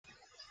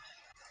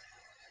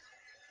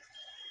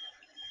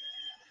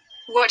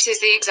What is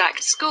the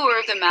exact score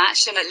of the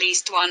match and at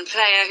least one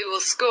player who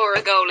will score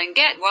a goal and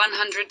get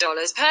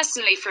 $100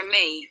 personally from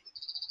me?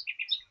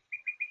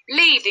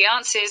 Leave the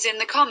answers in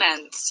the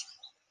comments.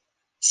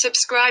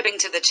 Subscribing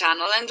to the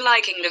channel and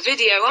liking the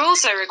video are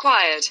also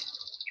required.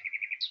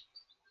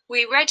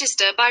 We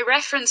register by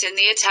reference in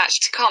the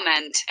attached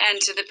comment.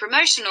 Enter the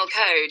promotional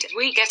code.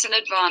 We get an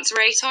advance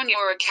rate on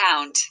your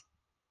account.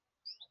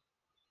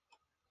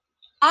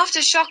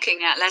 After shocking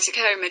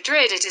Atletico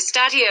Madrid at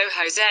Estadio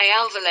José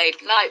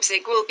Alvalade,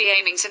 Leipzig will be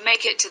aiming to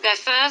make it to their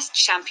first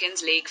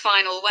Champions League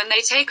final when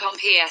they take on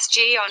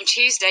PSG on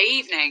Tuesday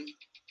evening.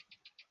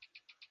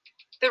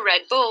 The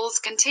Red Bulls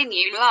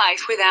continue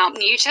life without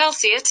new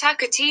Chelsea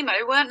attacker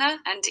Timo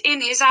Werner, and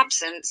in his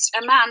absence,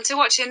 a man to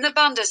watch in the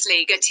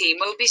Bundesliga team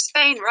will be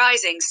Spain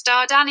rising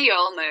star Dani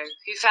Olmo,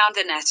 who found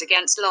the net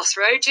against Los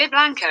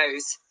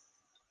Rojiblancos.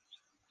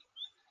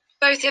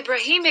 Both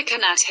Ibrahima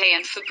Konate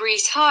and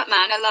Fabrice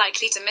Hartmann are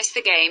likely to miss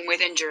the game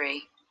with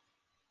injury.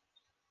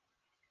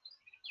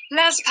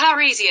 Les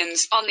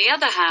Parisiens, on the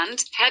other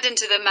hand, head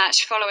into the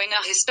match following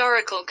a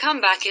historical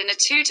comeback in a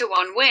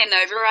 2-1 win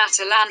over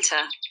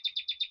Atalanta.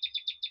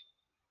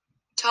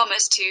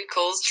 Thomas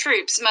Tuchel's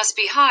troops must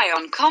be high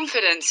on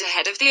confidence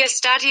ahead of the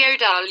Estadio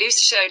da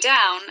Luz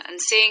showdown, and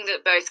seeing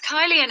that both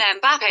Kylian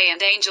Mbappe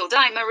and Angel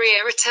Di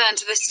Maria return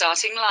to the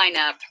starting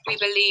lineup, we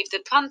believe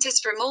that punters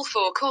from all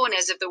four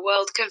corners of the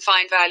world can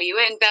find value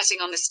in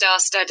betting on the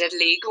star-studded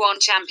Ligue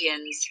 1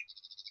 champions.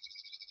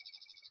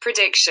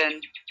 Prediction: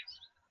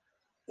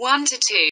 1-2.